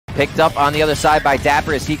Picked up on the other side by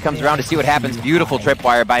dapr as he comes around to see what happens. Beautiful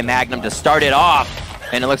tripwire by MAGNUM to start it off.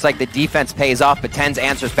 And it looks like the defense pays off, but Tenz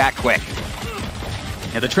answers back quick.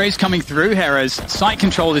 Yeah, the trade's coming through here as site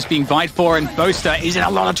control is being vied for, and Boaster is in a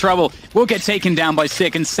lot of trouble. Will get taken down by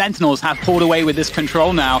Sick, and Sentinels have pulled away with this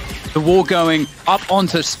control now. The wall going up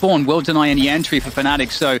onto spawn will deny any entry for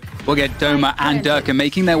FNATIC, so we'll get Doma and Derke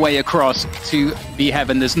making their way across to B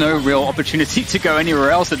Heaven. There's no real opportunity to go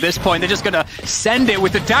anywhere else at this point. They're just going to send it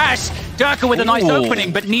with the dash. Derke with a nice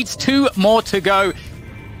opening, but needs 2 more to go.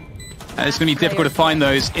 It's going to be difficult to find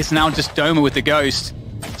those. It's now just Doma with the Ghost.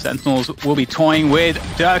 Sentinels will be toying with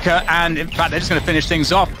Derke, and in fact, they're just going to finish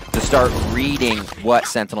things off. To start reading what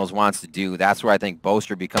Sentinels wants to do, that's where I think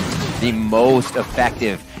Boaster becomes the most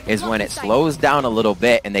effective, is when it slows down a little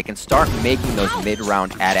bit and they can start making those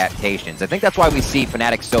mid-round adaptations. I think that's why we see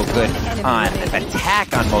FNATIC so good on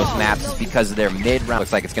attack on most maps, is because of their mid-round.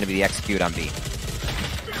 Looks like it's going to be the execute on B.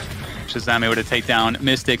 ShahZaM able to take down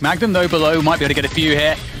Mistic. MAGNUM, though, below, might be able to get a few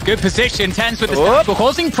here. Good position. Tenz with the stats, but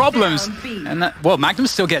causing problems. And that, well, MAGNUM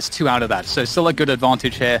still gets 2 out of that, so still a good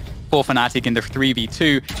advantage here for FNATIC in the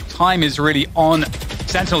 3v2. Time is really on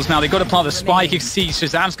Sentinels now. They've got to plant the spike. You can see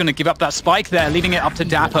ShahZaM's going to give up that spike there, leaving it up to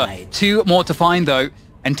dapr. 2 more to find, though,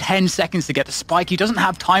 and 10 seconds to get the spike. He doesn't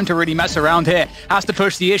have time to really mess around here. Has to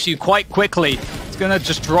push the issue quite quickly. He's going to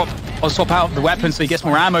just drop or swap out the weapon so he gets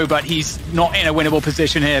more ammo, but he's not in a winnable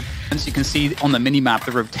position here. As you can see on the mini-map,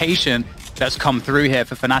 the rotation that's come through here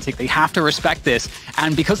for FNATIC, they have to respect this.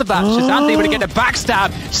 And because of that, ShahZaM's able to get a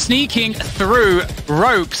backstab, sneaking through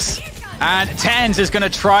ropes. And Tenz is going to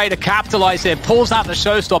try to capitalize here. Pulls out the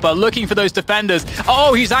showstopper, looking for those defenders.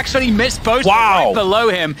 Oh, he's actually missed Boaster right below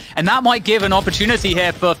him. And that might give an opportunity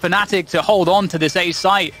here for FNATIC to hold on to this A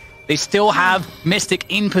site. They still have Mistic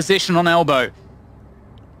in position on elbow.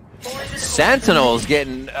 Sentinels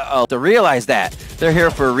getting to realize that they're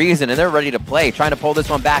here for a reason and they're ready to play, trying to pull this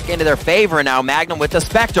one back into their favor. Now MAGNUM with the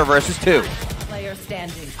Spectre versus 2. Player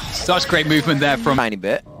standing. Such great movement there from tiny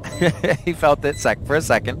bit. He felt it for a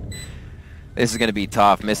second. This is going to be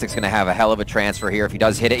tough. Mistic's going to have a hell of a transfer here. If he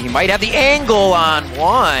does hit it, he might have the angle on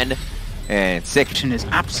one. And Sick is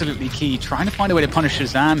absolutely key. Trying to find a way to punish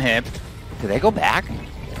ShahZaM here. Do they go back?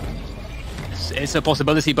 It's a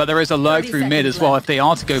possibility, but there is a lurk through mid as well. If they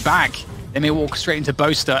are to go back, they may walk straight into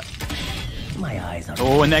Boaster.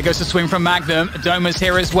 Oh, and there goes the swing from MAGNUM. Doma's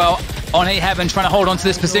here as well on A Heaven, trying to hold on to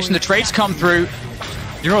this position. The trades come through.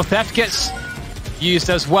 Neural Theft gets used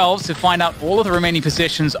as well to find out all of the remaining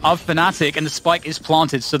positions of FNATIC, and the spike is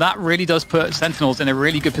planted. So that really does put Sentinels in a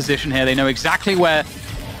really good position here. They know exactly where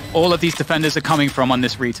all of these defenders are coming from on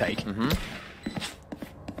this retake.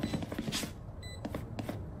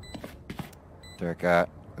 Derke,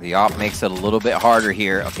 the op makes it a little bit harder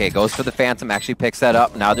here. Okay, goes for the Phantom, actually picks that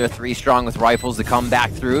up. Now they're 3 strong with rifles to come back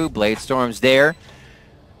through. Blade Storm's there.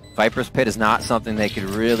 Viper's Pit is not something they could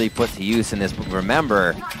really put to use in this, but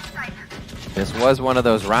remember, this was one of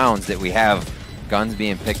those rounds that we have guns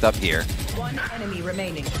being picked up here. 1 enemy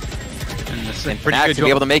remaining. And FNATIC to be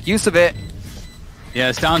able to make use of it. Yeah,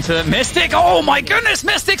 it's down to Mistic. Oh my goodness,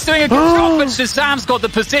 Mistic's doing a good job, but ShahZaM's got the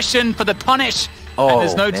position for the punish. And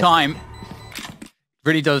there's no time.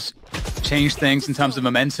 Really does change things in terms of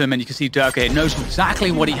momentum, and you can see Derke knows exactly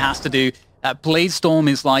what he has to do. That Blade Storm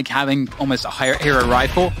is like having almost a hero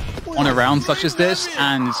rifle on a round such as this,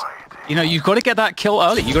 and you know, you've got to get that kill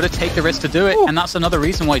early. You've got to take the risk to do it, and that's another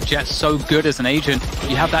reason why Jet's so good as an agent.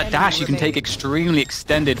 You have that dash, you can take extremely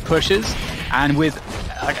extended pushes, and with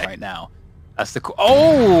right now, that's the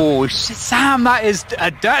oh, ShahZaM, that is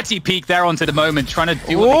a dirty peek there onto the moment, trying to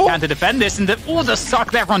do what they can to defend this, and the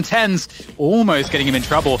suck there from Tenz, almost getting him in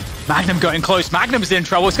trouble. MAGNUM going close, MAGNUM's in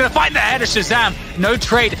trouble, it's going to find the head of ShahZaM. No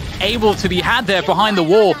trade able to be had there behind the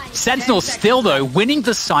wall. Sentinels still, though, winning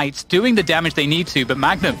the sites, doing the damage they need to, but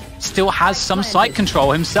MAGNUM still has some site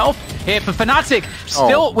control himself here for FNATIC,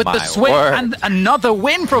 still with the swing, and another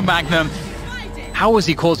win from MAGNUM. How is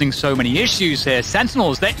he causing so many issues here?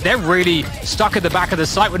 Sentinels, they're really stuck at the back of the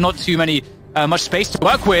site with not too many, much space to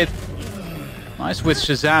work with. Nice with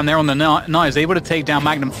ShahZaM there on the knives, able to take down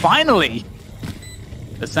MAGNUM. Finally,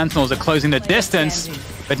 the Sentinels are closing the distance,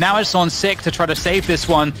 but now it's on Sick to try to save this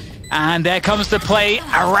one. And there comes the play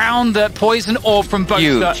around the poison orb from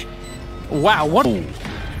Boaster. Wow, what?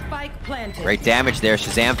 Great damage there.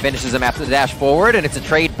 ShahZaM finishes him after the dash forward, and it's a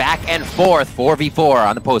trade back and forth, 4v4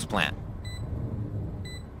 on the post plant.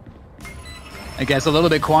 It gets a little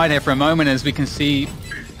bit quiet here for a moment as we can see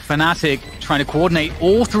FNATIC trying to coordinate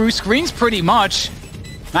all through screens pretty much.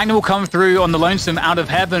 MAGNUM will come through on the lonesome out of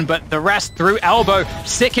heaven, but the rest through elbow.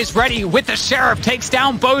 Sick is ready with the Sheriff, takes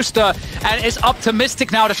down Boaster, and it's up to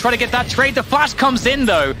Mistic now to try to get that trade. The flash comes in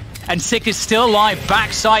though, and Sick is still alive.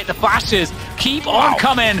 Backside, the flashes keep on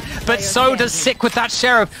coming, but so does Sick with that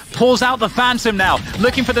Sheriff. Pulls out the Phantom now,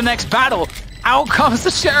 looking for the next battle. Out comes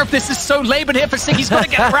the Sheriff. This is so labored here for Sick. He's got to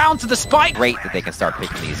get around to the spike. Great that they can start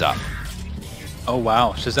picking these up. Oh,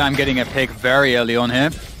 wow. ShahZaM getting a pick very early on here.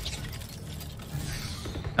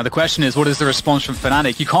 Now, the question is, what is the response from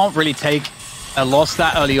Fnatic? You can't really take a loss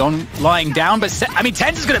that early on lying down, but I mean,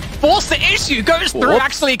 Tenz is going to force the issue. Goes through,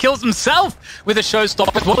 actually kills himself with a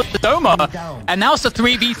showstopper as well as the Doma. And now it's a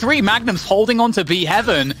 3v3. Magnum's holding on to B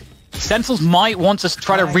Heaven. Sentinels might want to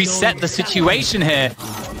try to reset the situation here,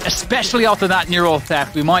 especially after that neural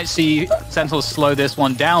theft. We might see Sentinels slow this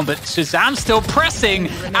one down, but ShahZaM's still pressing,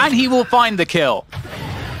 and he will find the kill.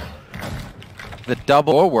 The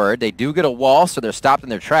double forward, they do get a wall, so they're stopped in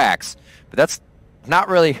their tracks, but that's not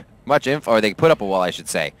really much info, or they put up a wall, I should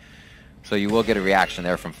say. So you will get a reaction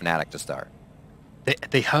there from Fnatic to start.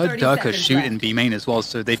 They heard Derke shoot in B main as well,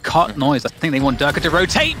 so they've cut noise. I think they want Derke to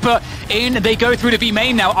rotate, but in they go through to B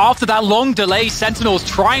main now. After that long delay, Sentinels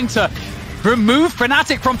trying to remove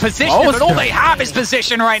Fnatic from position, but all they have is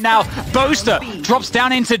position right now. Boaster drops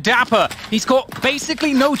down into dapr. He's got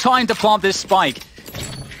basically no time to plant this spike.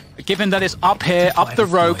 Given that it's up here, up the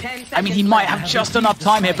rope, I mean, he might have just enough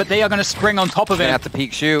time here, but they are going to spring on top of it. At the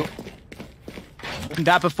peak shoot. And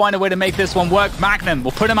dapr find a way to make this one work. Magnum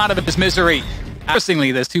will put him out of his misery.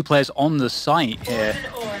 Interestingly, there's two players on the site here,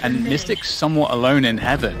 and Mistic's somewhat alone in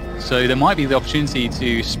Heaven. So there might be the opportunity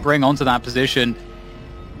to spring onto that position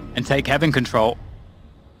and take Heaven control,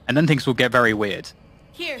 and then things will get very weird.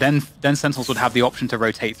 Then Sentinels would have the option to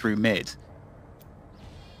rotate through mid.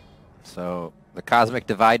 So the Cosmic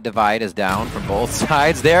Divide is down from both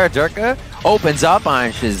sides there. Derke opens up on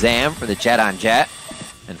ShahZaM for the jet on jet.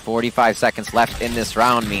 And 45 seconds left in this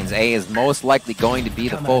round means A is most likely going to be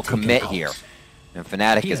the full commit here. And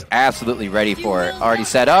Fnatic is absolutely ready for it. Already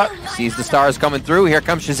set up, sees the stars coming through. Here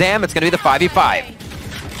comes ShahZaM, it's going to be the 5v5.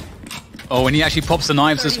 Oh, and he actually pops the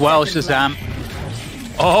knives as well, ShahZaM.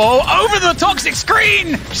 Oh, over the toxic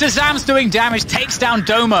screen! ShahZaM's doing damage, takes down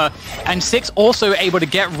Doma, and Six also able to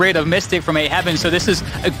get rid of Mistic from A Heaven. So this is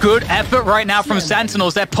a good effort right now from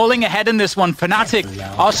Sentinels. They're pulling ahead in this one. Fnatic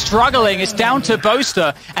are struggling. It's down to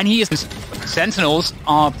Boaster, and he is... Sentinels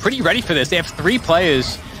are pretty ready for this. They have three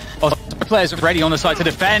players ready on the side to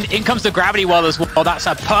defend. In comes the gravity well as well. That's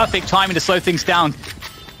a perfect timing to slow things down.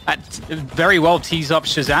 That very well tees up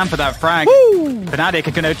ShahZaM for that frag. Fnatic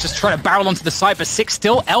are going to just try to barrel onto the side, but Six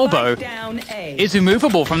still elbow is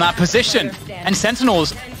immovable from that position. And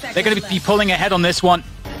Sentinels, they're going to be pulling ahead on this one.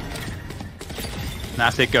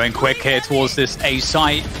 Fnatic going quick here towards this A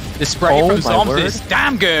site. The spray from zombs is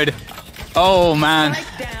damn good. Oh, man.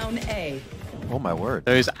 Oh, my word.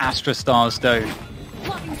 Those Astra stars, though.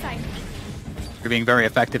 They're being very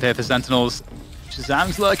effective here for Sentinels.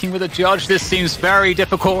 ShahZaM's lurking with a judge. This seems very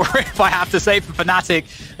difficult, if I have to say, for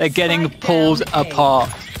Fnatic. They're getting pulled apart.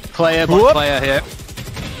 Player by player here.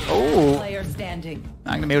 Oh.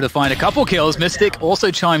 Magnum able to find a couple kills. Mistic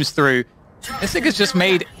also chimes through. Mistic has just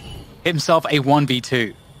made himself a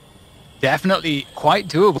 1v2. Definitely quite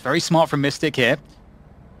doable. Very smart from Mistic here.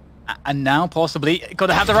 And now possibly got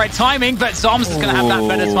to have the right timing, but zombs is going to have that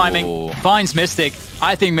better timing. Finds Mistic.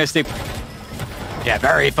 I think Mistic, yeah,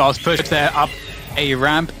 very fast push there up a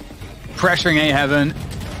ramp, pressuring A Heaven,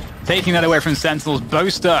 taking that away from Sentinels.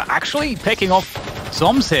 Boaster actually picking off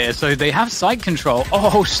zombs here, so they have side control.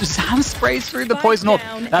 Oh, ShahZaM sprays through the poison orb.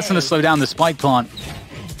 That's going to slow down the spike plant.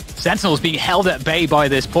 Sentinels being held at bay by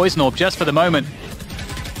this poison orb just for the moment.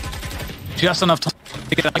 Just enough time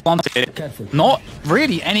to get that planted. Not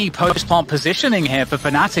really any post-plant positioning here for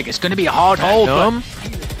Fnatic. It's going to be a hard hold, but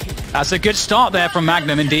that's a good start there from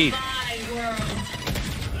Magnum indeed.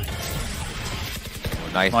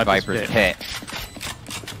 Nice Viper's pit.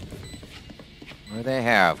 What do they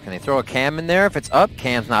have? Can they throw a cam in there? If it's up,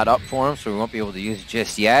 cam's not up for him, so we won't be able to use it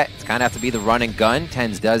just yet. It's kind of have to be the run and gun.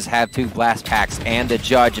 Tenz does have two blast packs and the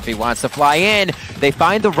judge if he wants to fly in. They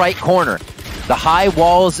find the right corner. The high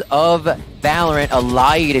walls of Valorant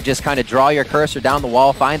allow you to just kind of draw your cursor down the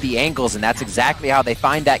wall, find the angles, and that's exactly how they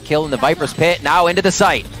find that kill in the Viper's pit. Now into the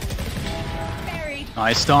site.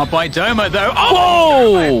 Nice start by Doma, though.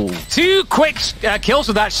 Oh! Two quick kills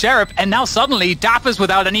with that Sheriff, and now suddenly dapr's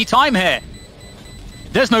without any time here.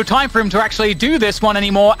 There's no time for him to actually do this one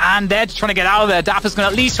anymore, and they're just trying to get out of there. dapr's going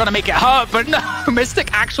to at least try to make it hurt, but no, Mistic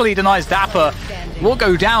actually denies dapr. Will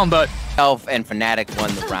go down, but... Elf and Fnatic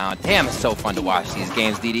won the round. Damn, it's so fun to watch these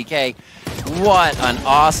games, DDK. What an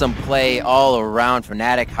awesome play all around.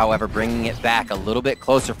 Fnatic, however, bringing it back a little bit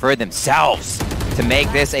closer for themselves. to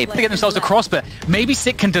make this a... To get themselves across, but maybe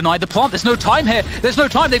Sick can deny the plant. There's no time here. There's no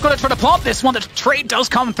time. They've got to try to plant this one. The trade does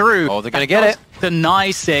come through. Oh, they're going to get it.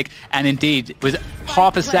 Deny Sick, and indeed, with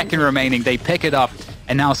half a second remaining, they pick it up,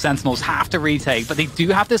 and now Sentinels have to retake, but they do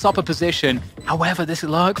have this upper position. However, this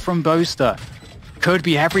lurk from Boaster could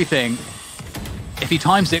be everything if he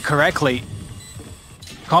times it correctly.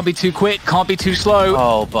 Can't be too quick, can't be too slow.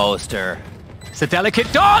 Oh, Boaster. It's a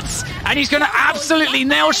delicate dance, and he's going to absolutely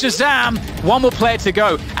nail ShahZaM. One more player to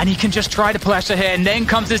go, and he can just try to pressure here, and then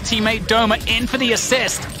comes his teammate Doma in for the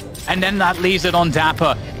assist, and then that leaves it on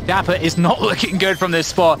dapr. Dapr is not looking good from this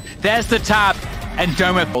spot. There's the tap, and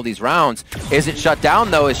Doma... All these rounds. Is it shut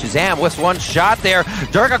down, though, is ShahZaM with one shot there.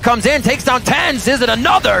 Derke comes in, takes down Tenz. Is it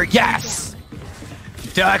another? Yes!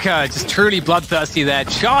 Derke just truly bloodthirsty there,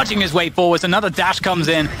 charging his way forwards. Another dash comes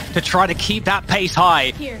in to try to keep that pace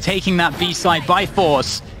high, taking that B side by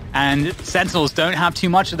force. And Sentinels don't have too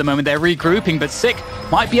much at the moment. They're regrouping, but Sick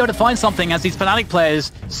might be able to find something as these Fnatic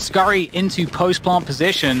players scurry into post-plant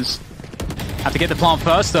positions. Have to get the plant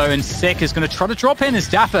first, though, and Sick is going to try to drop in as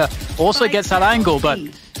dapr also gets that angle, but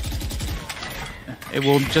it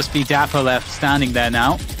will just be dapr left standing there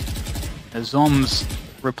now. The zombs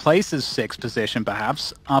replaces Sick's position,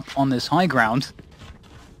 perhaps, up on this high ground.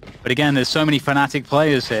 But again, there's so many Fnatic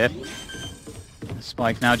players here. The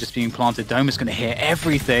spike now just being planted. Doma's going to hear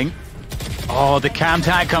everything. Oh, the cam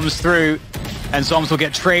tag comes through, and Zombs will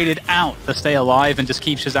get traded out to stay alive and just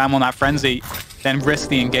keep ShahZaM on that frenzy, then risk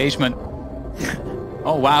the engagement.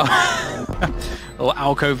 Oh, wow. A little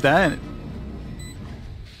alcove there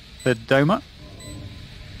for Doma.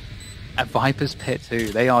 At Viper's Pit, too.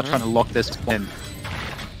 They are trying to lock this in.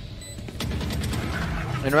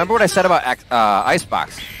 And remember what I said about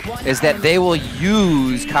Icebox, is that they will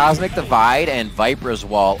use Cosmic Divide and Viper's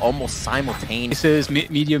Wall almost simultaneously.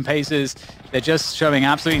 Medium paces, they're just showing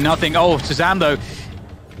absolutely nothing. Oh, ShahZaM, though,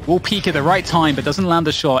 will peek at the right time, but doesn't land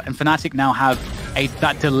a shot, and Fnatic now have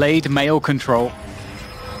that delayed mail control.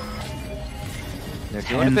 They're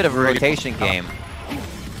doing a bit of a rotation game.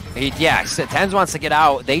 Tenz wants to get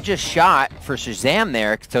out. They just shot for ShahZaM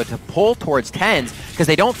there to pull towards Tenz because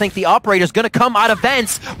they don't think the operator's going to come out of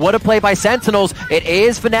vents. What a play by Sentinels. It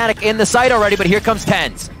is Fnatic in the site already, but here comes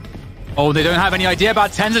Tenz. Oh, they don't have any idea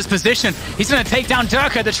about Tenz's position. He's going to take down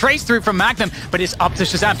Derke. The trace through from MAGNUM, but it's up to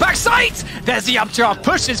ShahZaM. Backside! There's the updraft.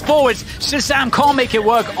 Pushes forwards. ShahZaM can't make it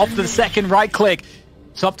work off the second right click.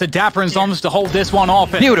 It's up to dapr and Zombs to hold this one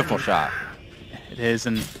off. Beautiful shot. It is,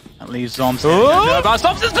 and that leaves Zombs.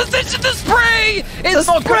 Stops his position. The spray is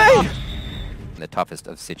not good. The toughest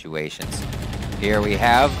of situations. Here we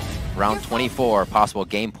have round 24, possible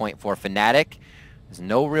game point for Fnatic. There's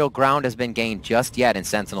no real ground has been gained just yet, and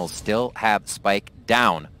Sentinels still have Spike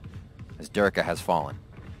down as Derke has fallen.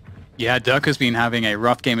 Yeah, Derke's been having a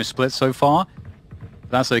rough game of split so far.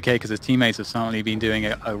 But that's okay because his teammates have certainly been doing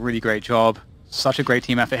a really great job. Such a great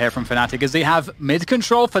team effort here from Fnatic as they have mid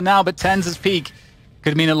control for now, but Tenz's peak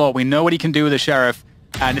could mean a lot. We know what he can do with the Sheriff.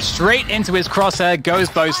 And straight into his crosshair goes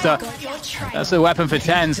Boaster. That's the weapon for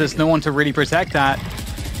Tenz. There's no one to really protect that.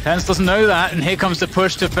 Tenz doesn't know that, and here comes the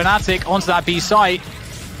push to Fnatic onto that B site.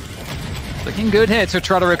 Looking good here to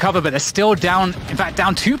try to recover, but they're still down, in fact,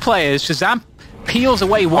 down 2 players. ShahZaM peels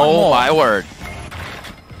away one more. Oh, my word.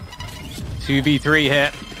 2v3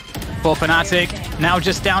 here for Fnatic. Now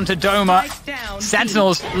just down to Doma.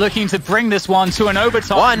 Sentinels looking to bring this one to an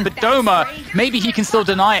overtime, but Doma, maybe he can still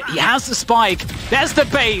deny it. He has the spike. There's the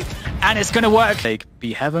bait, and it's going to work.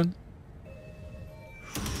 Be heaven.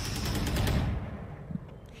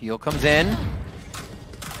 Heal comes in.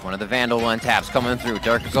 One of the Vandal one taps coming through.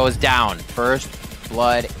 Derke goes down. First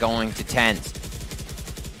blood going to Tenz.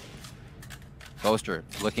 Boaster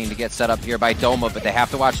looking to get set up here by Doma, but they have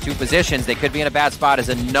to watch 2 positions. They could be in a bad spot as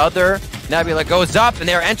another Nebula goes up, and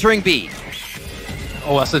they're entering B.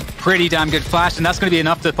 Oh, that's a pretty damn good flash, and that's going to be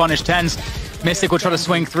enough to punish Tenz. Mistic will try to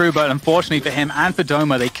swing through, but unfortunately for him and for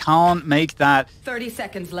Doma, they can't make that 30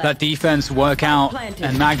 seconds left. That defense work out.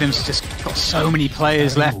 And MAGNUM's just got so many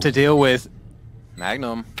players left to deal with.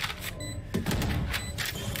 MAGNUM.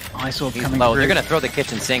 Ice Orb coming low. through. They're going to throw the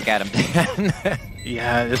kitchen sink at him.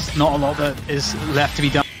 Yeah, there's not a lot that is left to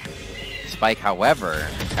be done. Spike, however,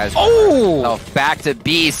 has back to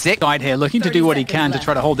B. Sick side here, looking to do what he can to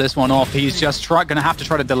try to hold this one off. He's just going to have to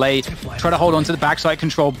try to delay, try to hold on to the backside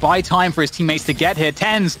control, buy time for his teammates to get here.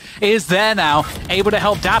 Tenz is there now, able to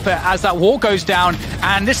help dapr as that wall goes down,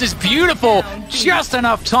 and this is beautiful. Just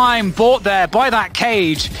enough time bought there by that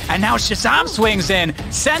cage, and now ShahZaM swings in.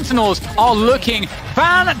 Sentinels are looking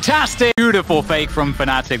fantastic. Beautiful fake from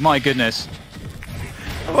Fnatic, my goodness.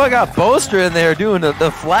 Oh, I got Boaster in there doing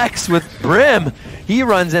the flex with Brim. He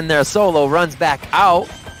runs in there solo, runs back out.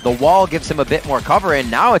 The wall gives him a bit more cover, and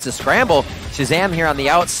now it's a scramble. ShahZaM here on the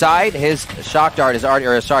outside. His shock dart is already,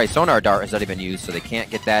 or sorry, sonar dart has already been used, so they can't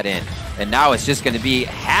get that in. And now it's just going to be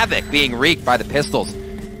havoc being wreaked by the pistols.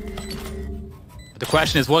 The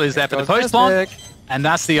question is, what is there for the post bomb? And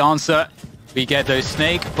that's the answer. We get those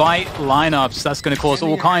snake bite lineups. That's going to cause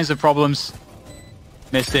all kinds of problems.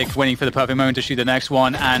 Mistic waiting for the perfect moment to shoot the next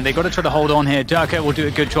one, and they got to try to hold on here. Derke will do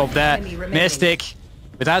a good job there. Mistic,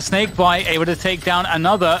 with that snake bite, able to take down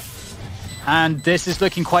another. And this is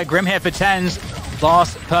looking quite grim here for Tenz.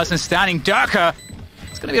 Last person standing. Derke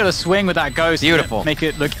is going to be able to swing with that ghost. Beautiful. Make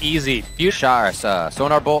it look easy.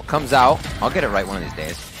 Sonar bolt comes out. I'll get it right one of these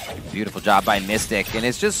days. Beautiful job by Mistic, and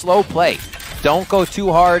it's just slow play. Don't go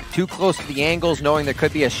too hard, too close to the angles, knowing there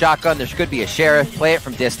could be a shotgun, there could be a sheriff. Play it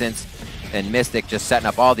from distance. And Mistic just setting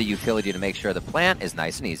up all the utility to make sure the plant is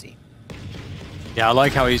nice and easy. Yeah, I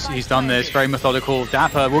like how he's done this. Very methodical.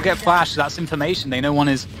 dapr will get flashed. That's information. They know one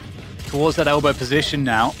is towards that elbow position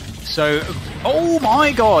now. So, oh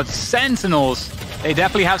my god, Sentinels. They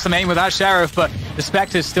definitely have some aim with that sheriff, but the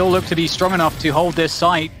Spectres still look to be strong enough to hold this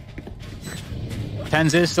site.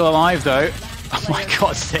 Tenz is still alive though. Oh my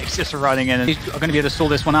god, Six just running in. And he's going to be able to stall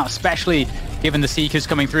this one out, especially given the Seekers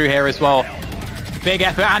coming through here as well. Big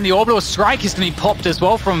effort, and the orbital strike is going to be popped as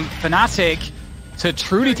well from FNATIC to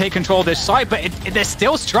truly take control of this site, but they're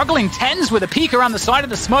still struggling. Tenz with a peek around the side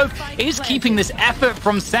of the smoke is keeping this effort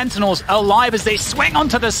from Sentinels alive as they swing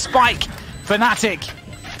onto the spike. FNATIC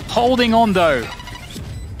holding on though.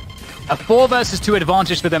 A 4 versus 2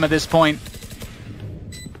 advantage for them at this point.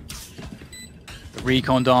 The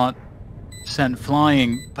recon dart sent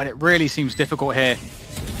flying, but it really seems difficult here.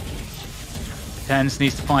 Tenz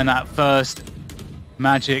needs to find that first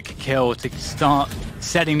magic kill to start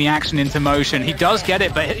setting the action into motion. He does get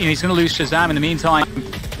it, but he's going to lose ShahZaM in the meantime.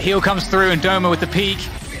 Heal comes through, and Doma with the peak.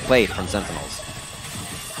 Played from Sentinels.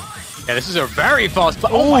 Yeah, this is a very fast...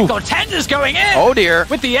 Oh my god, Tenz is going in! Oh dear.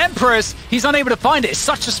 With the Empress, he's unable to find it. It's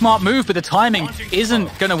such a smart move, but the timing isn't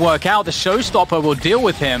going to work out. The Showstopper will deal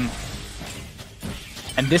with him.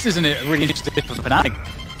 And this isn't a really interesting for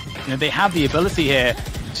FNATIC. You know, they have the ability here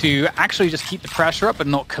to actually just keep the pressure up and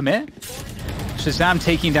not commit. ShahZaM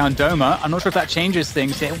taking down Doma. I'm not sure if that changes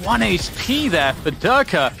things here. 1 HP there for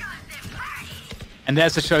Derke. And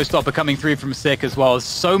there's the Showstopper coming through from Sick as well.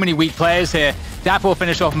 So many weak players here. dapr will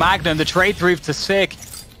finish off Magnum. The trade through to Sick.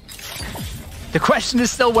 The question is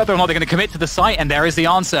still whether or not they're going to commit to the site, and there is the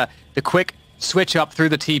answer. The quick switch up through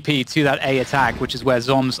the TP to that A attack, which is where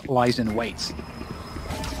zombs lies in wait.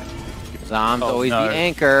 Zombs always the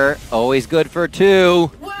anchor. Always good for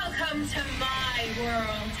 2. Welcome to my world.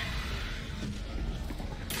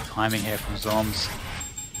 Timing here from zombs.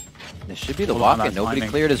 This should be the walk-in. Nobody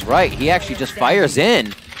cleared his right. He actually just fires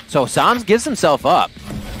in. So zombs gives himself up.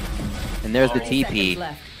 And there's the TP.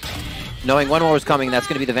 Knowing one more was coming, that's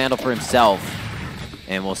going to be the Vandal for himself.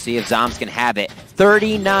 And we'll see if zombs can have it.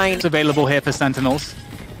 39. It's available here for Sentinels.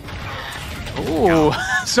 Ooh,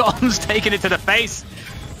 zombs taking it to the face.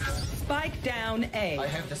 Spike down A. I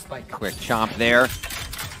have the spike. Quick chomp there.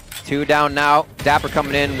 2 down now. dapr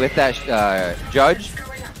coming in with that Judge.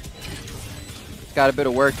 Got a bit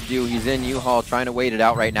of work to do. He's in U-Haul trying to wait it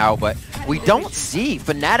out right now, but we don't see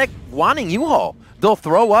FNATIC wanting U-Haul. They'll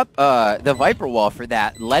throw up the Viper wall for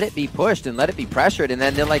that, let it be pushed and let it be pressured, and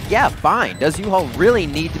then they're like, yeah, fine. Does U-Haul really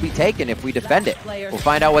need to be taken if we defend it? We'll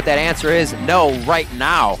find out what that answer is. No, right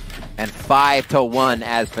now. And 5-1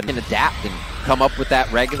 as FNATIC adapt and come up with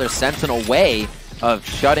that regular Sentinel way of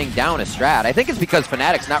shutting down a strat. I think it's because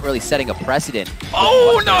FNATIC's not really setting a precedent.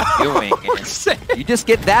 Oh no! Doing. You just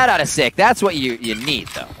get that out of Sick. That's what you need,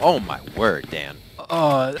 though. Oh my word, Dan.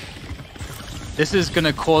 This is going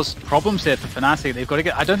to cause problems here for FNATIC. They've got to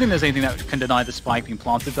get. I don't think there's anything that can deny the spike being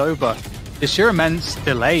planted, though. But the sheer immense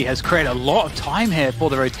delay has created a lot of time here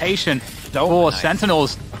for the rotation for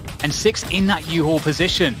Sentinels, and Six in that U-Haul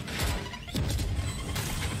position.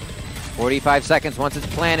 45 seconds once it's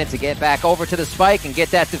planted to get back over to the spike and get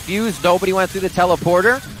that defused. Nobody went through the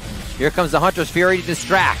teleporter. Here comes the Hunter's Fury to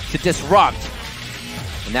distract, to disrupt.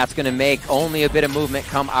 And that's going to make only a bit of movement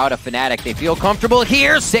come out of FNATIC. They feel comfortable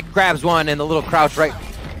here. Sick grabs one in the little crouch right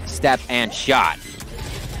step and shot.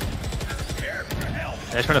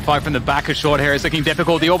 They're trying to fight from the back of short here. It's looking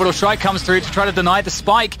difficult. The orbital strike comes through to try to deny the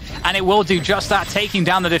spike, and it will do just that, taking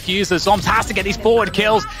down the diffuser. Zombs has to get these forward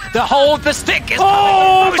kills. The hold, the stick is...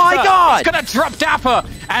 Oh my god! It's going to drop dapr,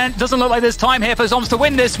 and it doesn't look like there's time here for Zombs to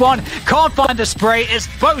win this one. Can't find the spray. It's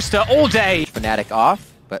Boaster all day. FNATIC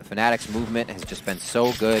off, but FNATIC's movement has just been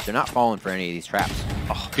so good. They're not falling for any of these traps.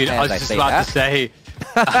 Oh, I was just about to say,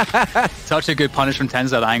 such a good punish from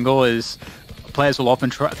Tenz. That angle is players will often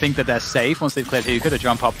think that they're safe once they've cleared hookah to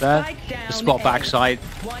jump up there, to spot backside.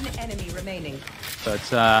 One enemy remaining.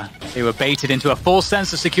 But they were baited into a false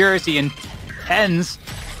sense of security, and Tenz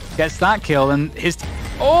gets that kill, and his...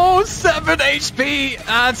 Oh, 7 HP!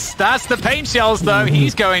 That's the paint shells, though.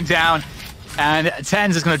 He's going down, and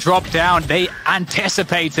Tenz is going to drop down. They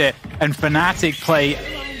anticipate it, and FNATIC play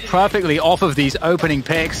perfectly off of these opening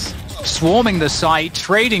picks, swarming the site,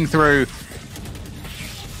 trading through,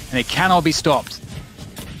 and it cannot be stopped.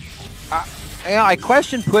 You know, I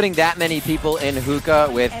question putting that many people in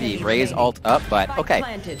hookah with the Raze ult up, but okay,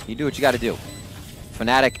 you do what you got to do.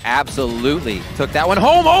 FNATIC absolutely took that one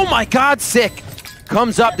home. Oh my god, sick!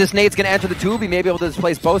 Comes up, this nade's going to enter the tube. He may be able to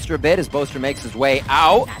displace Boaster a bit as Boaster makes his way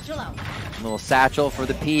out. A little satchel for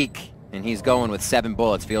the peak, and he's going with 7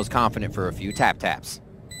 bullets. Feels confident for a few tap-taps.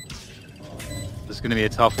 This is going to be a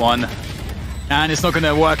tough one. And it's not going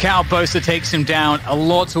to work out. Boaster takes him down a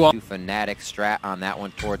lot to... FNATIC strat on that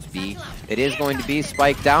one towards B. It is going to be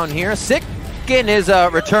spiked down here. Sick in his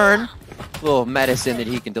return. A little medicine that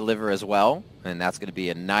he can deliver as well. And that's going to be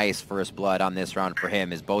a nice first blood on this round for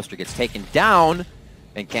him as Boaster gets taken down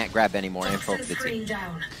and can't grab any more info for the team.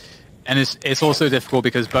 And it's also difficult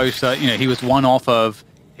because Boaster, you know, he was one off of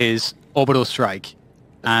his orbital strike.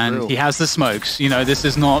 And he has the smokes. You know, this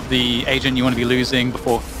is not the agent you want to be losing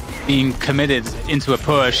before being committed into a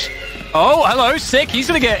push. Oh, hello, sick. He's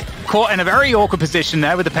going to get caught in a very awkward position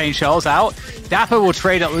there with the paint shells out. dapr will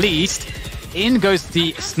trade at least. In goes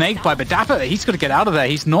the snake bite, but dapr, he's got to get out of there.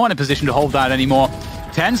 He's not in a position to hold that anymore.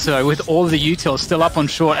 Tenz, with all of the utils still up on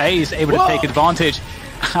short A, is able to take advantage.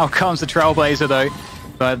 Out comes the Trailblazer, though,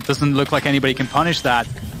 but it doesn't look like anybody can punish that.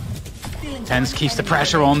 Tenz keeps the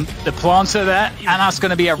pressure on the planter there, and that's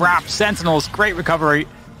going to be a wrap. Sentinels, great recovery.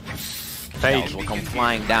 Fake. Will come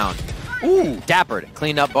flying down. Ooh, dapr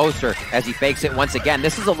cleaned up Boaster as he fakes it once again.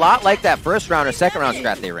 This is a lot like that first round or second round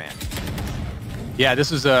strat they ran. Yeah,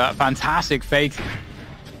 this was a fantastic fake.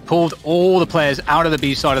 Pulled all the players out of the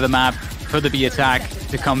B side of the map for the B attack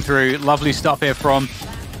to come through. Lovely stuff here from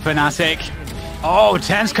FNATIC. Oh,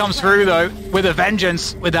 Tenz comes through, though, with a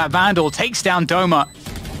vengeance with that Vandal. Takes down Doma.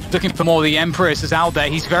 Looking for more. The Empress is out there.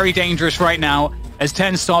 He's very dangerous right now as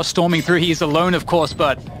Tenz starts storming through. He is alone, of course,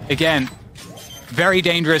 but again, very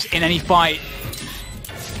dangerous in any fight.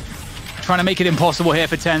 Trying to make it impossible here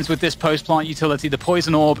for Tenz with this post-plant utility. The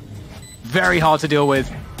Poison Orb, very hard to deal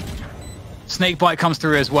with. Snakebite comes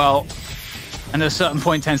through as well. And at a certain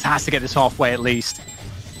point, Tenz has to get this halfway at least.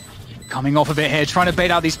 Coming off of it here, trying to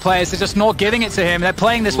bait out these players. They're just not giving it to him. They're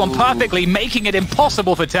playing this one perfectly, making it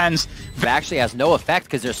impossible for Tenz. It actually has no effect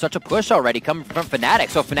because there's such a push already coming from FNATIC.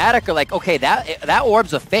 So FNATIC are like, okay, that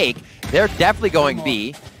orb's a fake. They're definitely going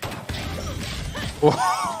B.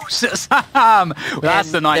 Oh, ShahZaM!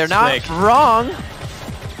 That's the nice They're not flick. wrong.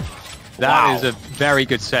 That is a very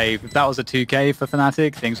good save. If that was a 2K for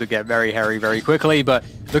FNATIC, things would get very hairy very quickly. But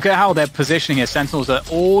look at how they're positioning here. Sentinels are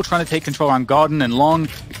all trying to take control around Garden and Long.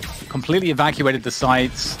 Completely evacuated the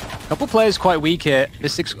sites. A couple players quite weak here.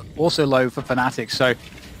 Mistic's also low for FNATIC, so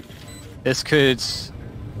this could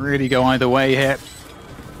really go either way here.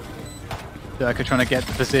 Derke trying to get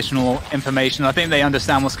the positional information. I think they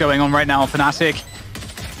understand what's going on right now on FNATIC.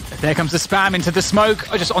 There comes the spam into the smoke.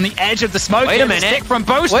 Oh, just on the edge of the smoke. Wait a minute. Stick from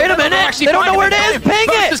Boaster. Wait a minute. They don't know where it is. Ping it.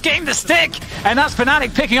 Boaster's getting the stick. And that's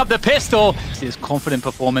FNATIC picking up the pistol. See his confident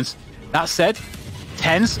performance. That said,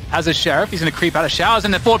 Tenz as a sheriff. He's going to creep out of showers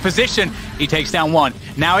in the forward position. He takes down one.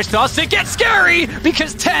 Now it starts to get scary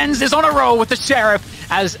because Tenz is on a roll with the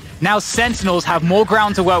sheriff as now Sentinels have more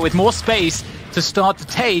ground to work with, more space to start to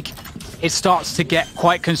take. It starts to get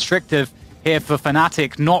quite constrictive here for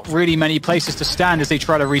FNATIC. Not really many places to stand as they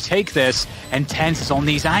try to retake this. And Tenz is on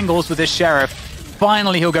these angles with this sheriff.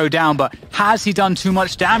 Finally, he'll go down, but has he done too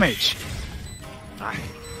much damage?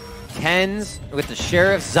 Tenz with the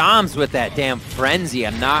sheriff, zombs with that damn frenzy.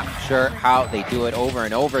 I'm not sure how they do it over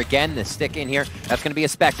and over again. The stick in here, that's going to be a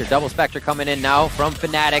Spectre. Double Spectre coming in now from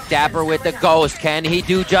FNATIC. dapr with the ghost. Can he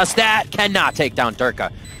do just that? Cannot take down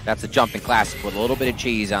Derke. That's a jumping classic with a little bit of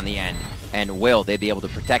cheese on the end. And will they be able to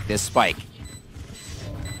protect this spike?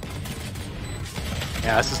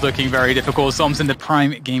 Yeah, this is looking very difficult. zombs in the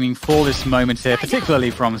prime gaming for this moment here, particularly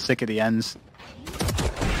from Sick at the Ends.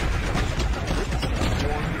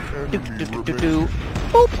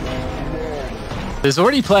 There's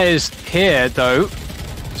already players here, though.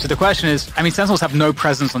 So the question is, I mean, Sentinels have no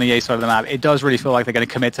presence on the A side of the map. It does really feel like they're going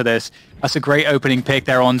to commit to this. That's a great opening pick.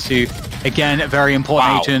 They're on to, again, a very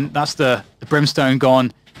important agent. That's the Brimstone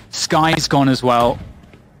gone. Sky's gone as well.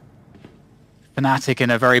 FNATIC in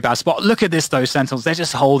a very bad spot. Look at this, though, Sentinels. They're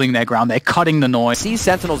just holding their ground. They're cutting the noise. See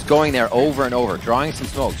Sentinels going there over and over, drawing some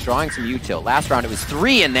smokes, drawing some util. Last round, it was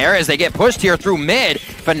 3 in there as they get pushed here through mid.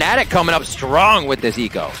 FNATIC coming up strong with this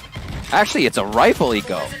eco. Actually, it's a rifle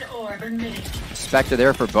eco. Spectre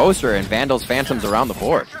there for Boaster, and Vandals, Phantoms around the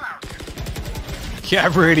board. Yeah,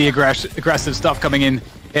 really aggressive stuff coming in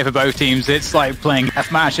here for both teams. It's like playing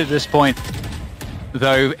F-match at this point.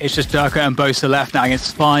 Though it's just Derke and Boaster left now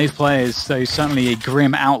against 5 players, so certainly a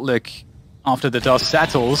grim outlook after the dust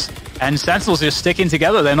settles. And Sentinels just sticking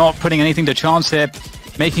together. They're not putting anything to chance here,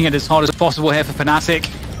 making it as hard as possible here for FNATIC.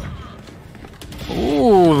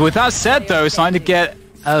 Ooh, with that said though, it's starting to get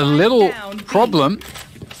a little problem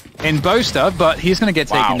in Boaster, but he's going to get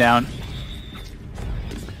taken down.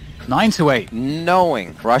 9-8.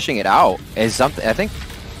 Knowing rushing it out is something. I think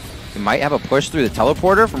he might have a push through the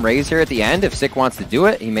teleporter from Raze here at the end. If Sick wants to do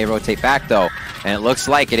it, he may rotate back though. And it looks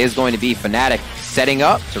like it is going to be FNATIC setting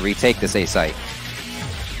up to retake this A site.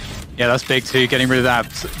 Yeah, that's big too, getting rid of that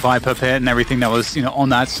Viper pit and everything that was, on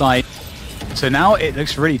that site. So now it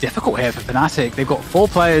looks really difficult here for FNATIC. They've got 4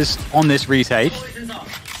 players on this retake.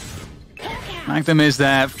 MAGNUM is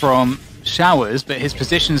there from Showers, but his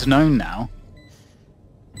position's known now.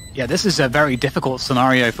 Yeah, this is a very difficult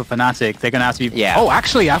scenario for FNATIC. They're going to have to be... Yeah. Oh,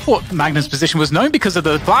 actually, I thought MAGNUM's position was known because of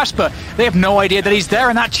the flash, but they have no idea that he's there,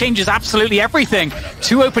 and that changes absolutely everything.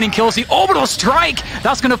 2 opening kills, the orbital strike!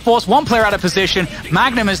 That's going to force 1 player out of position.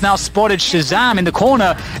 MAGNUM has now spotted ShahZaM in the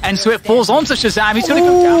corner, and so it falls onto ShahZaM. He's going to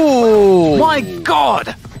go down. My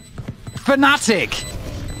God!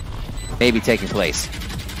 FNATIC! Maybe taking place.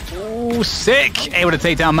 Oh, Sick! Able to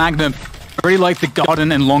take down MAGNUM. I really like the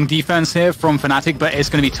garden and long defense here from FNATIC, but it's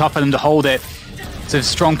going to be tough for them to hold it. It's a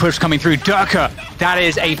strong push coming through. Derke, that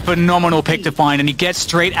is a phenomenal pick to find, and he gets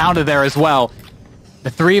straight out of there as well. The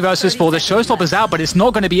 3 versus 4, the showstopper's out, but it's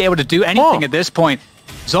not going to be able to do anything at this point.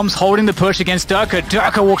 Zombs holding the push against Derke.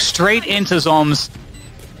 Derke walks straight into Zombs.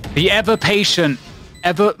 The ever-patient,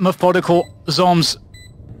 ever-methodical Zombs.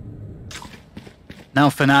 Now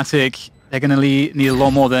FNATIC, they're going to need a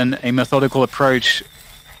lot more than a methodical approach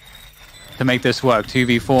to make this work.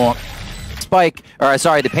 2v4. Spike, or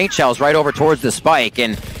sorry, the paint shell's right over towards the spike,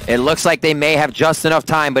 and it looks like they may have just enough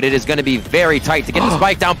time, but it is going to be very tight to get the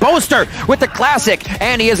spike down. Boaster with the classic,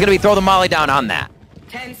 and he is going to be throwing the molly down on that.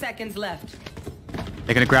 10 seconds left.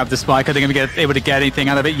 They're going to grab the spike. Are they going to be able to get anything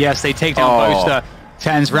out of it? Yes, they take down Boaster.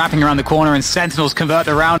 Tenz wrapping around the corner, and Sentinels convert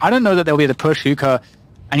around. I don't know that they'll be able to push Hookah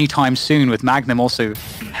anytime soon, with MAGNUM also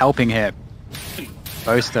helping here.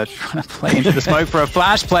 Boaster trying to play into the smoke for a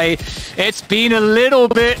flash play. It's been a little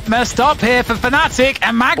bit messed up here for FNATIC,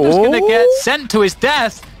 and MAGNUM's going to get sent to his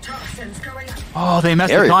death. Oh, they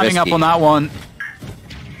messed the timing up on that one.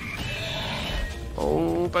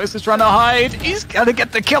 Oh, Boaster's trying to hide. He's going to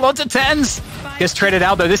get the kill onto Tenz. Gets traded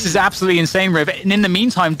out, though. This is absolutely insane, Riv. And in the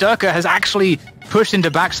meantime, Derke has actually pushed into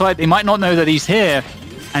backside. They might not know that he's here.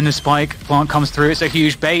 And the spike plant comes through. It's a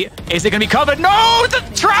huge bait. Is it going to be covered? No! The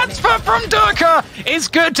transfer from Derke is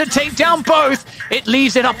good to take down both. It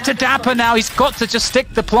leaves it up to dapr now. He's got to just stick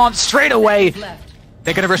the plant straight away.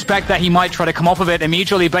 They're going to respect that. He might try to come off of it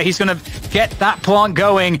immediately, but he's going to get that plant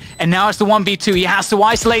going. And now it's the 1v2. He has to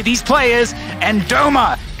isolate these players. And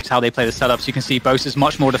Doma, that's how they play the setups. You can see Boaster's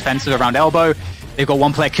much more defensive around elbow. They've got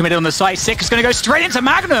 1 player committed on the site. Sick is going to go straight into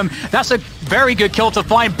MAGNUM. That's a very good kill to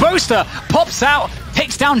find. Boaster pops out,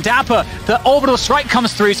 takes down dapr. The orbital strike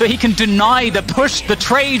comes through, so he can deny the push. The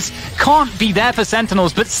trades can't be there for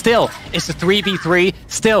Sentinels, but still, it's a 3v3.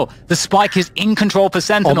 Still, the spike is in control for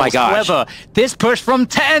Sentinels. Oh my gosh. However, this push from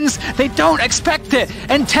Tenz, they don't expect it.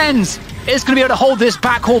 And Tenz is going to be able to hold this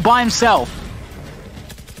backhaul by himself.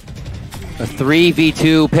 A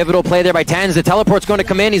 3v2 pivotal play there by Tenz. The teleport's going to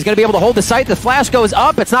come in. He's going to be able to hold the site. The flash goes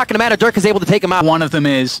up. It's not going to matter. Derke is able to take him out. One of them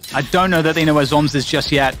is. I don't know that they know where Zombs is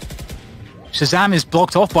just yet. ShahZaM is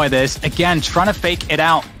blocked off by this. Again, trying to fake it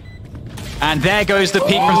out. And there goes the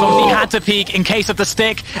peek from Zombs. He had to peek in case of the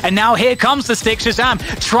stick. And now here comes the stick.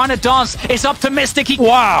 ShahZaM trying to dance. It's up to Mistic.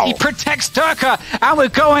 He protects Derke. And we're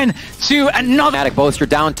going to another. FNATIC Boaster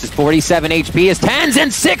down to 47 HP as Tenz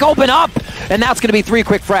and Sick open up. And that's going to be 3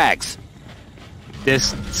 quick frags.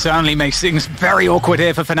 This certainly makes things very awkward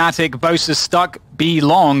here for FNATIC. Boaster's stuck B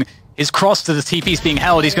long. His cross to the TP's being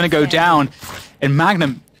held. He's going to go down. And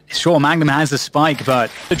MAGNUM, sure, MAGNUM has the spike,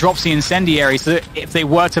 but it drops the incendiary. So if they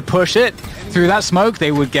were to push it through that smoke,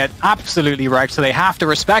 they would get absolutely wrecked. So they have to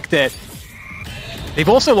respect it. They've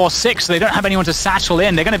also lost 6, so they don't have anyone to satchel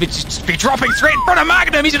in. They're going to be dropping straight in front of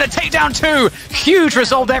MAGNUM. He's going to take down 2. Huge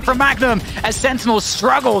result there from MAGNUM as Sentinels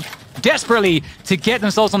struggled desperately to get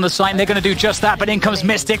themselves on the site, and they're going to do just that. But in comes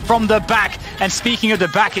Mistic from the back. And speaking of the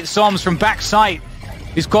back, it's zombs from backside.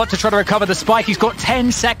 He's got to try to recover the spike. He's got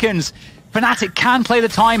 10 seconds. FNATIC can play the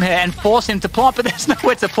time here and force him to plant, but there's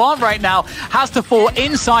nowhere to plant right now. Has to fall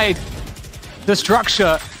inside the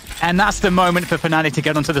structure. And that's the moment for FNATIC to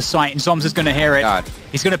get onto the site, and zombs is going to hear it. God.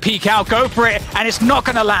 He's going to peek out, go for it, and it's not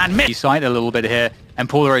going to land. Side a little bit here and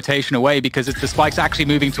pull the rotation away because the spike's actually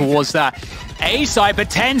moving towards that A side,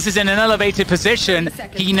 but Tenz is in an elevated position.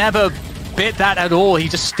 He never bit that at all. He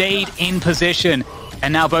just stayed in position.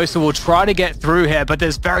 And now Boaster will try to get through here, but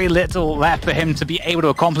there's very little left for him to be able to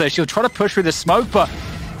accomplish. He'll try to push through the smoke, but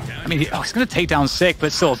I mean, he's going to take down Sick,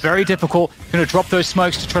 but still very difficult. Going to drop those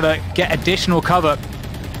smokes to try to get additional cover.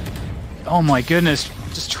 Oh my goodness,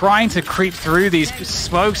 just trying to creep through these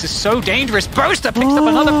smokes is so dangerous. Boaster picks up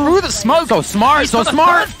another through the smoke. So smart, so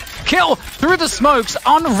smart. Kill through the smokes.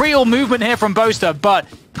 Unreal movement here from Boaster, but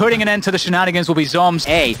putting an end to the shenanigans will be zombs.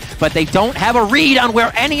 But they don't have a read on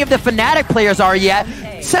where any of the FNATIC players are yet.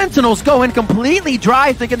 Sentinels go in completely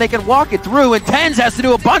dry, thinking they can walk it through, and Tenz has to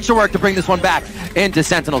do a bunch of work to bring this one back into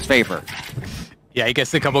Sentinels' favor. Yeah, he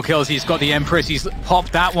gets a couple kills. He's got the Empress. He's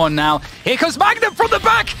popped that one now. Here comes Magnum from the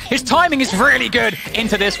back. His timing is really good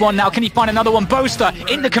into this one now. Can he find another one? Boaster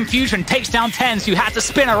in the confusion takes down Tenz, who had to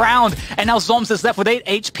spin around. And now zombs is left with 8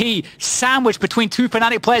 HP. Sandwiched between two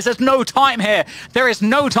FNATIC players. There's no time here. There is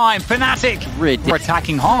no time. FNATIC were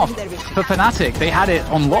attacking half for FNATIC. They had it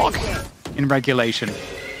on lock in regulation.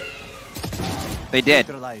 They did.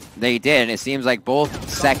 They did. And it seems like both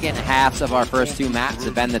second halves of our first two maps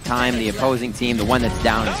have been the time the opposing team, the one that's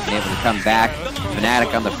down, has been able to come back.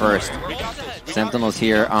 FNATIC on the first. Sentinels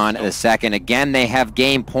here on the second. Again, they have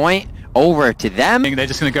game point over to them. They're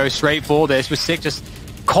just going to go straight for this with Sick just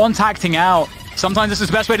contacting out. Sometimes this is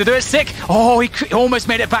the best way to do it. Sick. Oh, he almost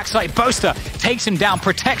made it backside. Boaster takes him down,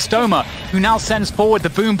 protects Doma, who now sends forward the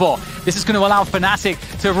boom ball. This is going to allow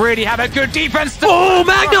FNATIC to really have a good defense. Oh,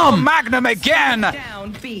 Magnum! Magnum again!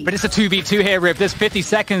 But it's a 2v2 here, Rip. There's 50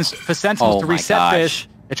 seconds for Sentinels to reset this.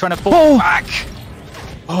 They're trying to fall back.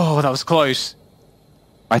 Oh, that was close.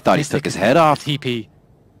 I thought he took his head off. TP.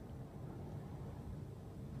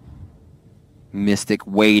 Mistic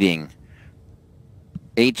waiting.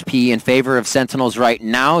 HP in favor of Sentinels right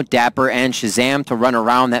now. dapr and ShahZaM to run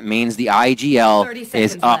around. That means the IGL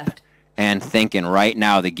is up and thinking right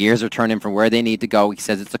now. The gears are turning from where they need to go. He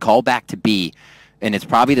says it's a call back to B, and it's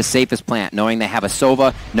probably the safest plant. Knowing they have a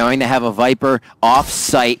Sova, knowing they have a Viper,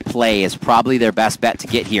 off-site play is probably their best bet to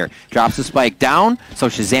get here. Drops the spike down so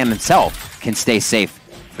ShahZaM himself can stay safe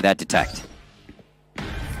for that detect.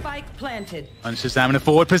 Spike planted. And ShahZaM in a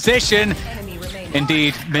forward position.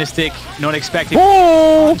 Indeed, Mistic not expecting.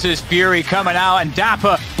 His Fury coming out, and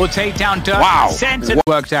dapr will take down Derke. Wow. Center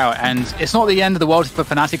worked out, and it's not the end of the world for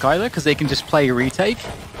FNATIC either, because they can just play retake.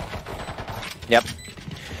 Yep.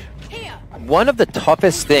 One of the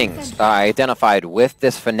toughest things I identified with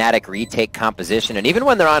this FNATIC retake composition, and even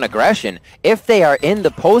when they're on aggression, if they are in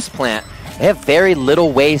the post plant, they have very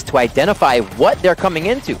little ways to identify what they're coming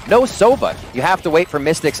into. No Sova. You have to wait for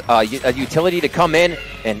Mistic's utility to come in,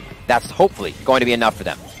 and that's hopefully going to be enough for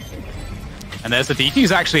them. And there's the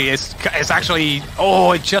defuse actually. It's actually,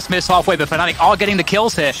 oh, it just missed halfway, but FNATIC are getting the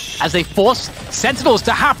kills here as they force Sentinels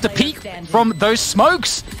to have to peek from those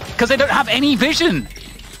smokes because they don't have any vision.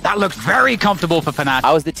 That looked very comfortable for FNATIC.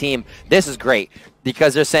 How's the team? This is great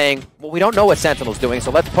because they're saying, well, we don't know what Sentinel's doing, so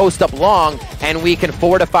let's post up long and we can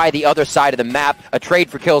fortify the other side of the map. A trade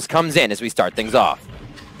for kills comes in as we start things off.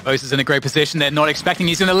 Boaster's in a great position. They're not expecting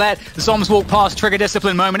he's going to let the zombs walk past. Trigger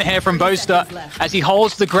discipline moment here from Boaster as he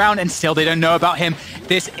holds the ground, and still they don't know about him.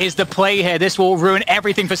 This is the play here. This will ruin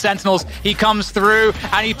everything for Sentinels. He comes through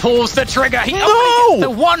and he pulls the trigger. He only gets the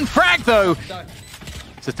one frag though.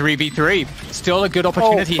 It's a 3v3. Still a good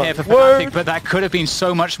opportunity here for FNATIC, but that could have been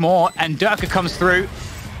so much more. And Derke comes through,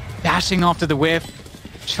 dashing after the whiff.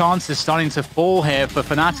 Chance is starting to fall here for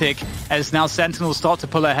FNATIC as now Sentinels start to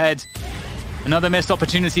pull ahead. Another missed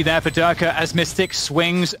opportunity there for Derke as Mistic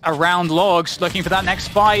swings around logs, looking for that next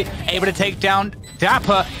fight. Able to take down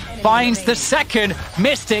dapr, finds the second.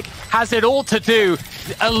 Mistic has it all to do.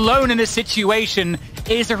 Alone in this situation.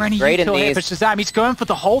 Is there any util here for ShahZaM? He's going for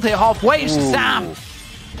the hold here halfway. ShahZaM.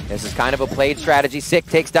 This is kind of a played strategy. Sick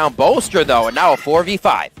takes down Boaster though, and now a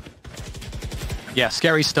 4v5. Yeah,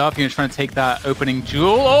 scary stuff. You're trying to take that opening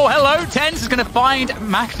jewel. Oh, hello! Tenz is going to find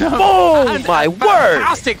Magnum. Oh, my word!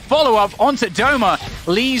 Fantastic follow-up onto Doma.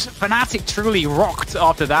 Leaves FNATIC truly rocked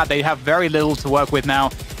after that. They have very little to work with now.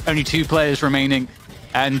 Only 2 players remaining.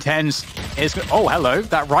 And Tenz is... Oh, hello.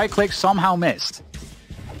 That right-click somehow missed.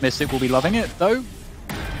 Mistic will be loving it, though.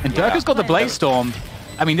 And Derke's got the Blaze Storm.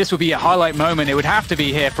 I mean, this would be a highlight moment. It would have to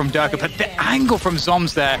be here from Derke, but the angle from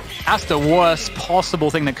zombs there, that's the worst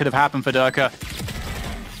possible thing that could have happened for Derke.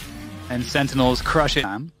 And Sentinels crush it.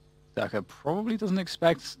 Derke probably doesn't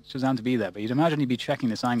expect ShahZaM to be there, but you'd imagine he'd be checking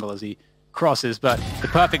this angle as he crosses, but the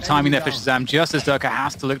perfect timing there for ShahZaM, just as Derke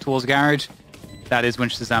has to look towards Garage, that is when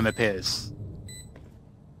ShahZaM appears.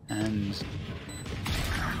 And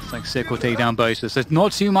it's like Sick will take down Boaster. So there's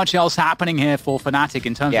not too much else happening here for FNATIC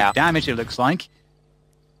in terms of damage, it looks like.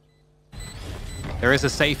 There is a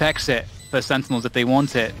safe exit for Sentinels if they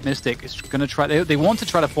want it. Mistic is going to try, they want to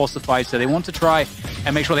try to force the fight, so they want to try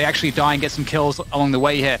and make sure they actually die and get some kills along the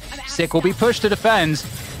way here. Sick will be pushed to defend.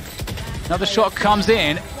 Another shot comes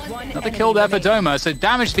in. Another kill there for Doma, so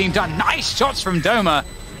damage being done. Nice shots from Doma.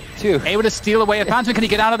 Able to steal away a Phantom. Can he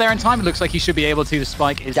get out of there in time? It looks like he should be able to. The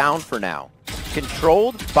spike is down for now.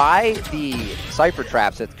 Controlled by the Cypher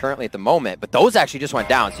traps that's currently at the moment, but those actually just went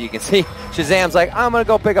down. So you can see ShahZaM's like, I'm going to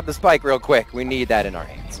go pick up the spike real quick. We need that in our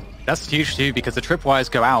hands. That's huge too, because the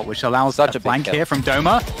tripwires go out, which allows such a flank here from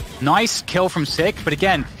Doma. Nice kill from Sick, but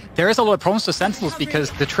again, there is a lot of problems for Sentinels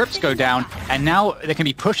because the trips go down, and now there can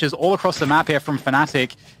be pushes all across the map here from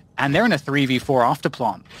FNATIC, and they're in a 3v4 after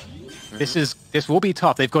plant. This will be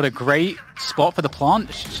tough. They've got a great spot for the plant.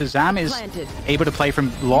 ShahZaM is able to play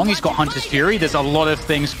from long. He's got Hunter's Fury. There's a lot of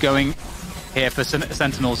things going here for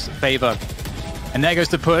Sentinel's favor. And there goes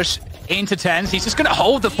the push into Tenz. He's just going to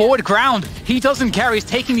hold the forward ground. He doesn't care. He's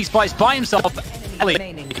taking these fights by himself.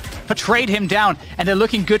 Ellie portrayed him down, and they're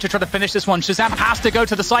looking good to try to finish this one. ShahZaM has to go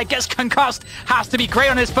to the side, gets concussed, has to be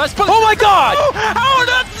great on his first push. Oh my god! How on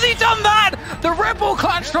earth has he done that? The Rebel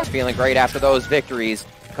clutch from... Feeling great after those victories.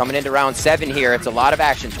 Coming into round 7 here, it's a lot of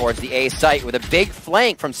action towards the A site with a big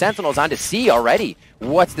flank from Sentinels onto C already.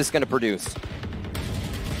 What's this going to produce?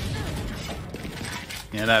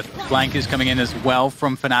 Yeah, that flank is coming in as well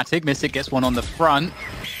from FNATIC. Mistic gets one on the front.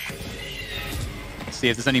 Let's see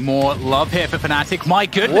if there's any more love here for FNATIC. My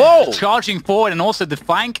goodness, whoa! Charging forward, and also the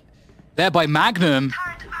flank there by MAGNUM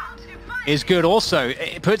is good also.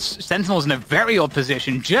 It puts Sentinels in a very odd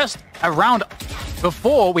position. Just around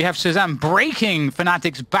before, we have ShahZaM breaking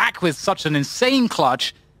FNATIC's back with such an insane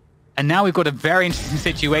clutch. And now we've got a very interesting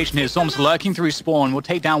situation here. Zombs lurking through spawn. We'll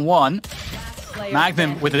take down one.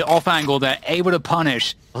 MAGNUM with the off angle, they're able to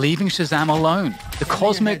punish, leaving ShahZaM alone. The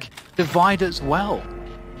Cosmic Divide as well.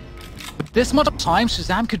 With this much time,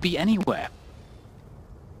 ShahZaM could be anywhere.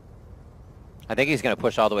 I think he's going to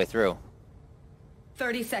push all the way through.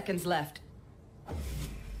 30 seconds left.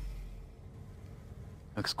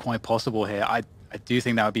 Looks quite possible here. I do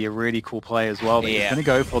think that would be a really cool play as well. But he's going to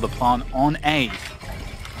go for the plant on A.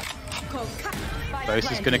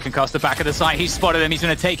 Boaster's going to concuss the back of the site. He's spotted him. He's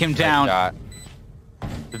going to take him down.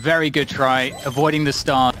 Very good try, avoiding the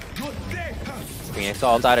start. Phoenix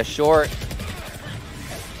all out of short.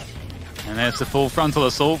 And there's the full frontal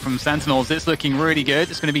assault from Sentinels. It's looking really good.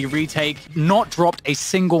 It's going to be retake. Not dropped a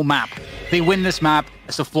single map. They win this map.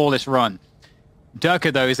 It's a flawless run.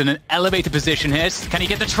 Derke, though, is in an elevated position here. Can he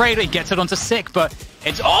get the trade? He gets it onto Sick, but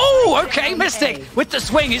it's... Oh, okay, Mistic with the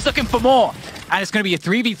swing. He's looking for more. And it's going to be a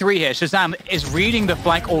 3v3 here. ShahZaM is reading the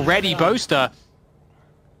flank already. Boaster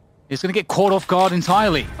is going to get caught off guard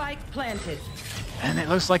entirely. Spike planted. And it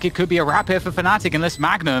looks like it could be a wrap here for FNATIC unless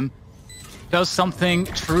MAGNUM does something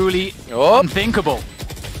truly unthinkable.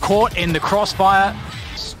 Caught in the crossfire.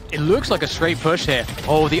 It looks like a straight push here.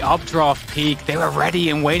 Oh, the updraft peak. They were ready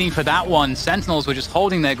and waiting for that one. Sentinels were just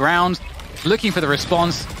holding their ground, looking for the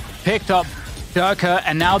response. Picked up Derke,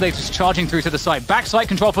 and now they're just charging through to the side. Backside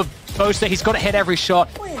control for Boaster. He's got to hit every shot.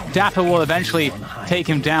 dapr will eventually take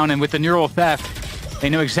him down, and with the neural theft, they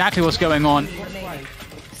know exactly what's going on.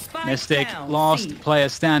 Mistic, last player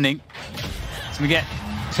standing. So we get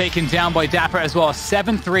taken down by dapr as well.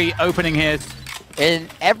 7-3 opening here. And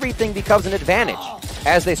everything becomes an advantage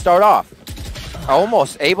as they start off.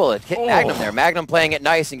 Almost able to hit MAGNUM there. MAGNUM playing it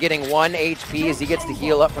nice and getting 1 HP as he gets the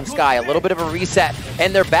heal up from Sky. A little bit of a reset,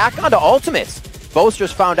 and they're back onto ultimates.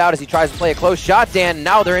 Boaster's found out as he tries to play a close shot, Dan.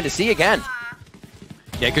 Now they're into C again.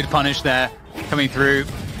 Yeah, good punish there coming through,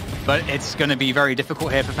 but it's going to be very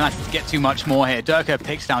difficult here for FNATIC to get too much more here. Derke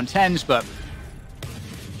picks down Tenz, but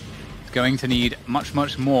it's going to need much,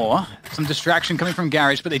 much more. Some distraction coming from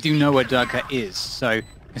Garage, but they do know where Derke is. So you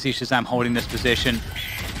can see ShahZaM holding this position.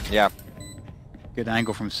 Yeah. Good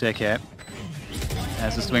angle from Sick here.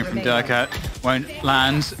 There's the swing from Derke. Won't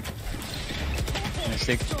land.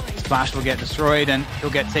 Sick splash will get destroyed, and he'll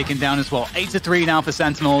get taken down as well. 8-3 now for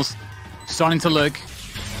Sentinels. Starting to look.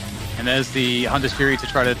 And there's the Hunter's Fury to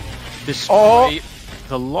try to destroy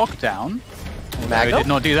the lockdown. Although he did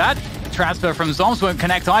not do that. Transfer from Zombs won't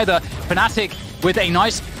connect either. FNATIC with a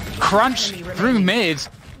nice crunch through mid.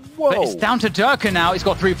 But it's down to Derke now. He's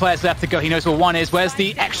got 3 players left to go. He knows where 1 is. Where's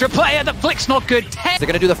the extra player? The flick's not good. They're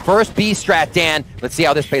going to do the first B strat, Dan. Let's see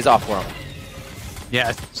how this pays off for him.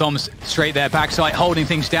 Yeah, zombs straight there, backside, holding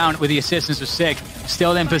things down with the assistance of Sick.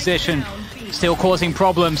 Still in position, still causing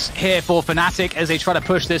problems here for FNATIC as they try to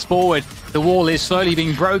push this forward. The wall is slowly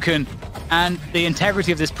being broken, and the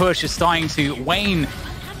integrity of this push is starting to wane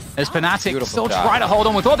as FNATIC still try to hold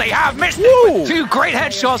on with what they have. Mistic with 2 great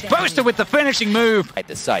headshots. Boaster with the finishing move. At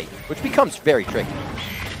the site, which becomes very tricky.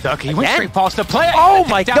 Derke, he went straight past the player. Oh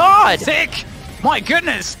my god! Sick! My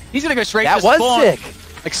goodness! He's gonna go straight to spawn. That was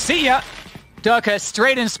sick! Like, see ya! Derke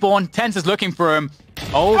straight in spawn. Tenz is looking for him.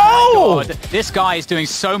 Oh my god. This guy is doing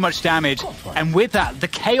so much damage. And with that, the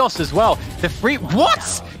chaos as well. The free...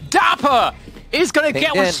 What? dapr is going to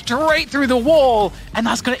get one straight through the wall. And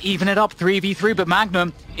that's going to even it up 3v3. But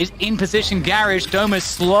MAGNUM is in position. Garage. Doma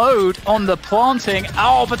slowed on the planting.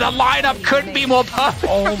 Oh, but the lineup couldn't be more perfect.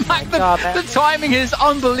 Oh my god. The timing is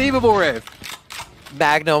unbelievable, Riv.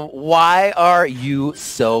 MAGNUM, why are you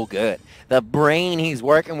so good? The brain he's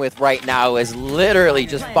working with right now is literally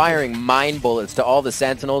just firing mind bullets to all the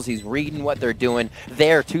Sentinels. He's reading what they're doing.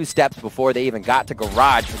 They're 2 steps before they even got to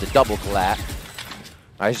garage for the double collab.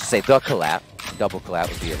 I should say the collab. Double collab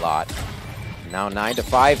would be a lot. Now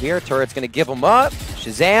 9-5 here. Turret's going to give him up.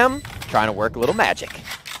 ShahZaM trying to work a little magic.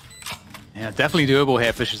 Yeah, definitely doable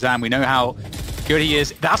here for ShahZaM. We know how good he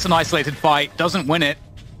is. That's an isolated fight. Doesn't win it.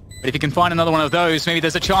 But if he can find another one of those, maybe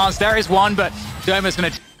there's a chance. There is one, but Doma's going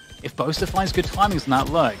to... If Boaster finds good timings on that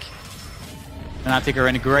look, FNATIC are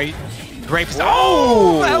in a great position.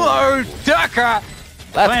 Oh, hello, Derke!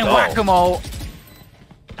 Playing whack-a-mole.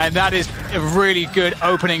 And that is a really good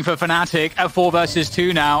opening for FNATIC at 4 versus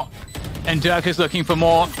 2 now. And Derke's looking for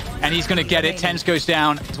more, and he's going to get it. Tenz goes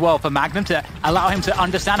down as well for MAGNUM to allow him to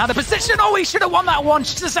understand how to position. Oh, he should have won that one.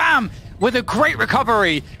 ShahZaM with a great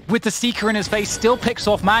recovery with the Seeker in his face, still picks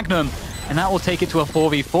off MAGNUM, and that will take it to a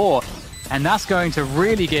 4v4. And that's going to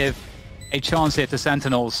really give a chance here to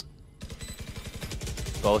Sentinels.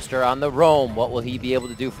 Boaster on the roam. What will he be able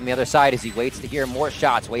to do from the other side as he waits to hear more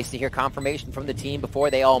shots, waits to hear confirmation from the team before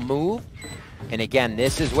they all move? And again,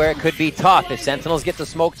 this is where it could be tough if Sentinels get the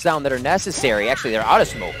smokes down that are necessary. Actually, they're out of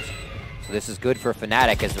smokes. So this is good for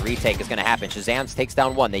FNATIC as the retake is going to happen. ShahZaM takes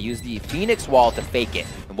down 1. They use the Phoenix wall to fake it.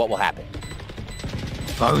 And what will happen?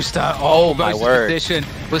 Boaster, oh my word. Position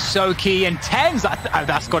was so key, and Tenz,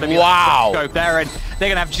 that's got to be a scope there, and they're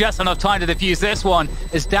going to have just enough time to defuse this one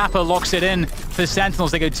as dapr locks it in for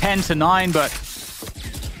Sentinels. They go 10-9, but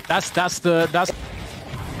that's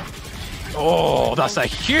a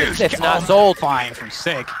huge... It's not sold. Fine from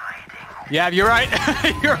Sick. Yeah, you're right.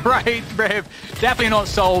 You're right, Riv. Definitely not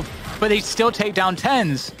sold, but they still take down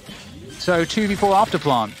Tenz. So 2v4 after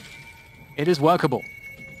plant. It is workable.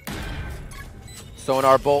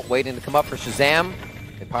 Sonar bolt waiting to come up for ShahZaM.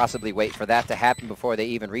 They possibly wait for that to happen before they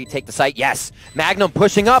even retake the site. Yes, MAGNUM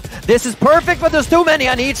pushing up. This is perfect, but there's too many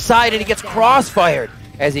on each side, and he gets crossfired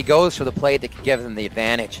as he goes for the play that can give them the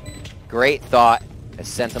advantage. Great thought, as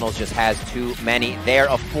Sentinels just has too many there.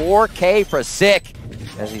 A 4K for Sick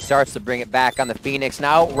as he starts to bring it back on the Phoenix.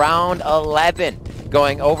 Now round 11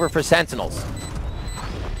 going over for Sentinels.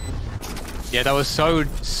 Yeah, that was so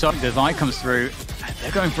the light comes through.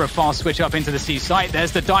 They're going for a fast switch up into the C site.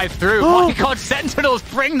 There's the dive through. Oh my god, Sentinels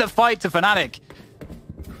bring the fight to FNATIC.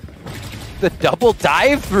 The double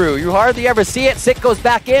dive through. You hardly ever see it. Sick goes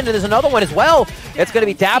back in, and there's another one as well. It's going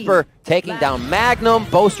to be dapr taking down MAGNUM.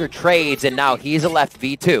 Boaster trades, and now he's a left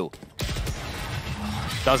V2.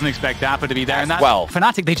 Doesn't expect dapr to be there. And that's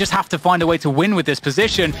FNATIC, they just have to find a way to win with this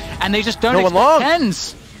position, and they just don't expect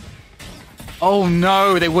Tenz. Oh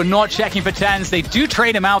no, they were not checking for Tenz. They do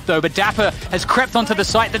trade him out though, but dapr has crept onto the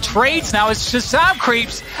site. The trades now as ShahZaM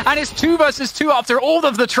creeps, and it's 2 versus 2 after all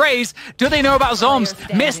of the trades. Do they know about zombs?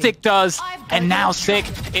 Mistic does, and now Sick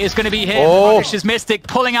is going to be him. Punishes Mistic,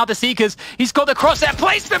 pulling out the Seekers. He's got the crosshair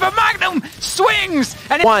placement, but MAGNUM swings!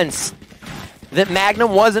 And once that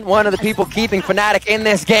MAGNUM wasn't one of the people keeping FNATIC in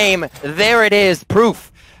this game, there it is, proof.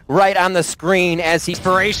 Right on the screen as he...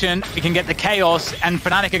 Inspiration, he can get the chaos, and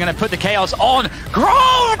FNATIC are going to put the chaos on.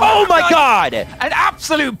 Oh my god! An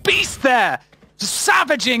absolute beast there!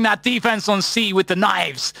 Savaging that defense on C with the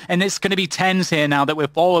knives. And it's going to be Tenz here now that we're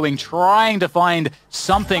following, trying to find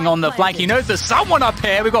something on the flank. He knows there's someone up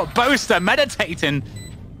here. We've got Boaster meditating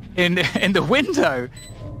in the window.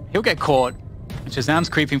 He'll get caught. ShahZaM's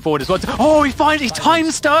creeping forward as well. Oh, he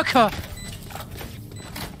times Derke!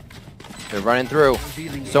 They're running through.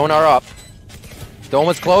 Sonar up.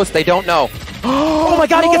 Doma's close. They don't know. Oh my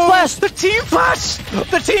god, he gets flashed! The team flash!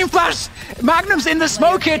 The team flash! Magnum's in the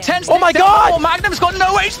smoke here. Tenz. Oh my god! Magnum's got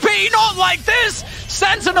no HP. Not like this.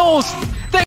 Sentinels